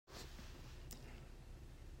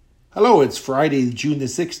Hello, it's Friday, June the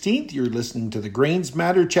 16th. You're listening to the Grains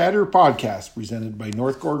Matter Chatter podcast presented by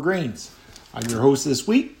Northcore Grains. I'm your host this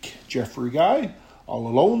week, Jeffrey Guy, all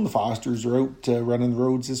alone. The Fosters are out running the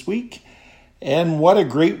roads this week. And what a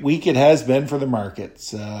great week it has been for the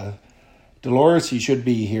markets. Dolores, you should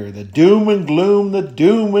be here. The doom and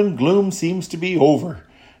gloom seems to be over.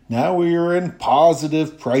 Now we are in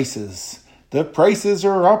positive prices. The prices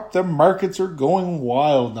are up. The markets are going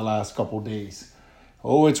wild the last couple of days.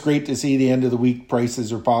 Oh, it's great to see the end of the week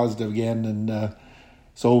prices are positive again. And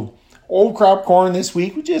so old crop corn this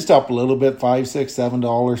week, we're just up a little bit, $5, $6,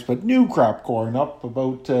 $7. But new crop corn up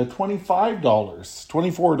about $25,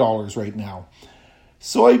 $24 right now.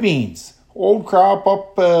 Soybeans, old crop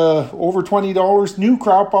up over $20. New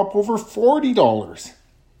crop up over $40.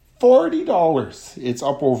 $40 it's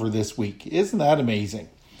up over this week. Isn't that amazing?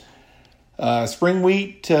 Spring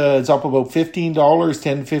wheat is up about $15, $10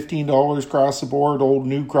 to $15 across the board, old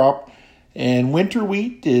new crop. And winter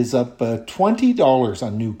wheat is up $20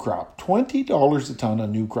 on new crop. $20 a ton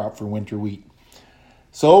on new crop for winter wheat.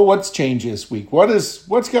 So what's changed this week?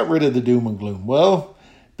 What's got rid of the doom and gloom? Well,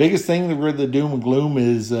 biggest thing that rid of the doom and gloom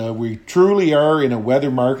is we truly are in a weather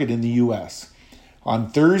market in the U.S. On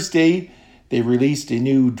Thursday, they released a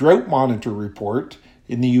new drought monitor report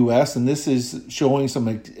in the U.S., and this is showing some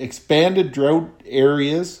expanded drought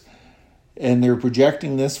areas, and they're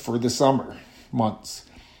projecting this for the summer months.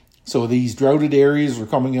 So these droughted areas are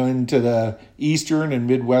coming into the eastern and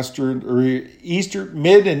midwestern, or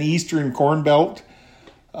mid and eastern Corn Belt.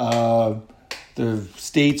 The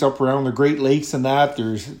states up around the Great Lakes and that,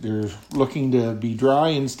 they're looking to be dry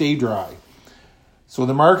and stay dry. So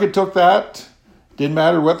the market took that. Didn't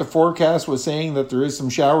matter what the forecast was saying, that there is some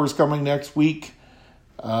showers coming next week.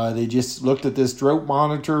 They just looked at this drought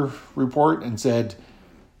monitor report and said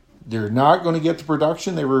they're not going to get the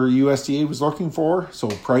production they were USDA was looking for. So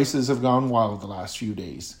prices have gone wild the last few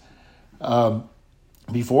days.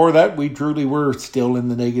 Before that, we truly were still in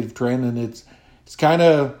the negative trend, and it's kind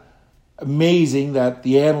of amazing that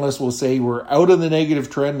the analysts will say we're out of the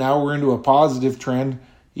negative trend. Now we're into a positive trend,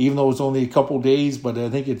 even though it's only a couple days. But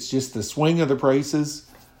I think it's just the swing of the prices.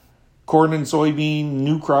 Corn and soybean,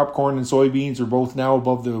 new crop corn and soybeans are both now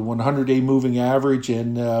above the 100-day moving average,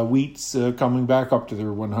 and wheat's coming back up to their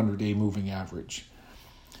 100-day moving average.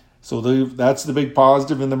 So that's the big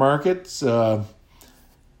positive in the markets. Let's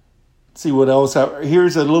see what else.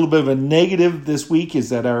 Here's a little bit of a negative this week is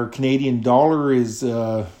that our Canadian dollar is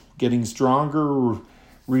getting stronger.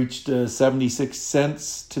 Reached 76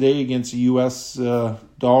 cents today against the U.S.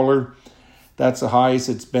 dollar. That's the highest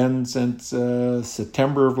it's been since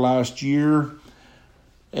September of last year.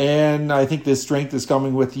 And I think this strength is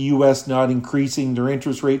coming with the U.S. not increasing their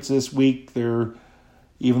interest rates this week. Even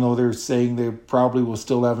though they're saying they probably will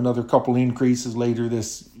still have another couple increases later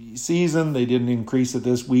this season, they didn't increase it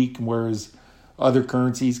this week, whereas other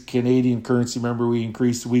currencies, Canadian currency, remember we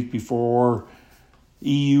increased the week before.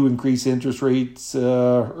 EU increased interest rates,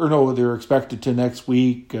 they're expected to next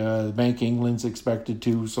week. The Bank of England's expected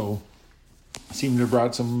to, so seem to have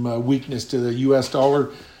brought some weakness to the U.S. dollar.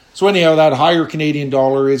 So anyhow, that higher Canadian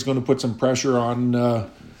dollar is going to put some pressure on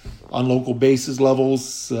local basis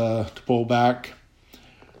levels to pull back.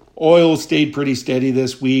 Oil stayed pretty steady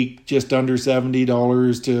this week, just under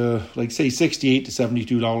 $70 to, say, $68 to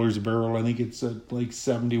 $72 a barrel. I think it's at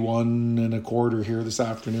 71 and a quarter here this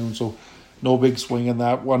afternoon, so no big swing in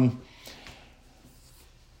that one.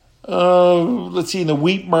 Let's see, in the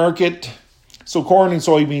wheat market, so corn and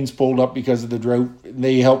soybeans pulled up because of the drought.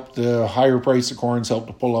 They helped, the higher price of corns helped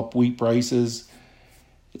to pull up wheat prices.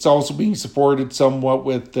 It's also being supported somewhat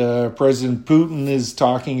with President Putin is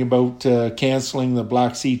talking about canceling the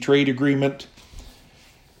Black Sea trade agreement.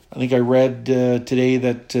 I think I read today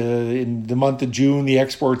that in the month of June, the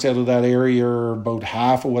exports out of that area are about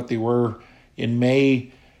half of what they were in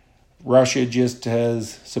May. Russia just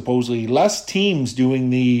has supposedly less teams doing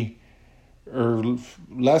the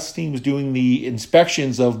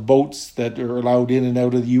inspections of boats that are allowed in and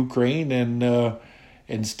out of the Ukraine,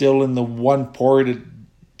 and still in the one port, it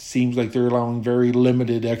seems like they're allowing very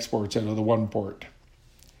limited exports out of the one port.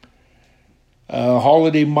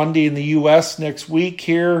 Holiday Monday in the U.S. next week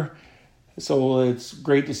here, so it's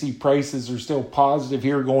great to see prices are still positive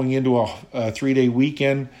here going into a 3-day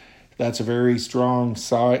weekend. That's a very strong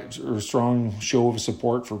show of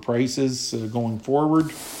support for prices going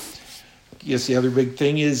forward. I guess the other big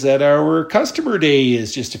thing is that our Customer Day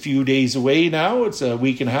is just a few days away now. It's a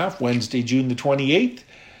week and a half, Wednesday, June the 28th.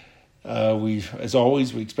 As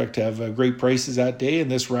always, we expect to have great prices that day, and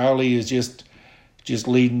this rally is just just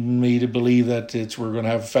leading me to believe that we're going to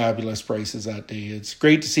have fabulous prices that day. It's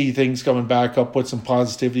great to see things coming back up, put some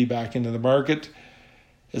positivity back into the market.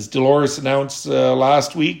 As Dolores announced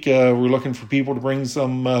last week, we're looking for people to bring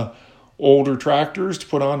some older tractors to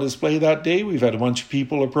put on display that day. We've had a bunch of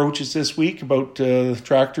people approach us this week about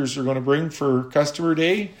tractors they're going to bring for Customer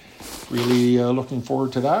Day. Really looking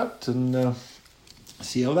forward to that and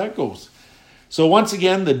see how that goes. So once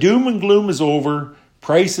again, the doom and gloom is over.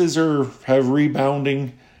 Prices have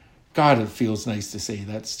rebounding. God, it feels nice to say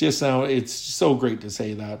that. It's so great to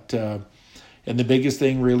say that. And the biggest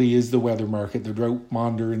thing really is the weather market, the drought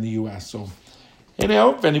monitor in the U.S. So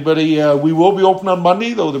anyhow, if anybody, we will be open on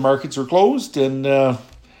Monday, though the markets are closed. And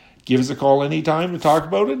give us a call anytime to talk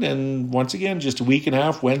about it. And once again, just a week and a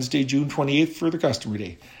half, Wednesday, June 28th for the Customer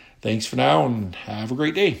Day. Thanks for now and have a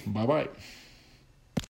great day. Bye-bye.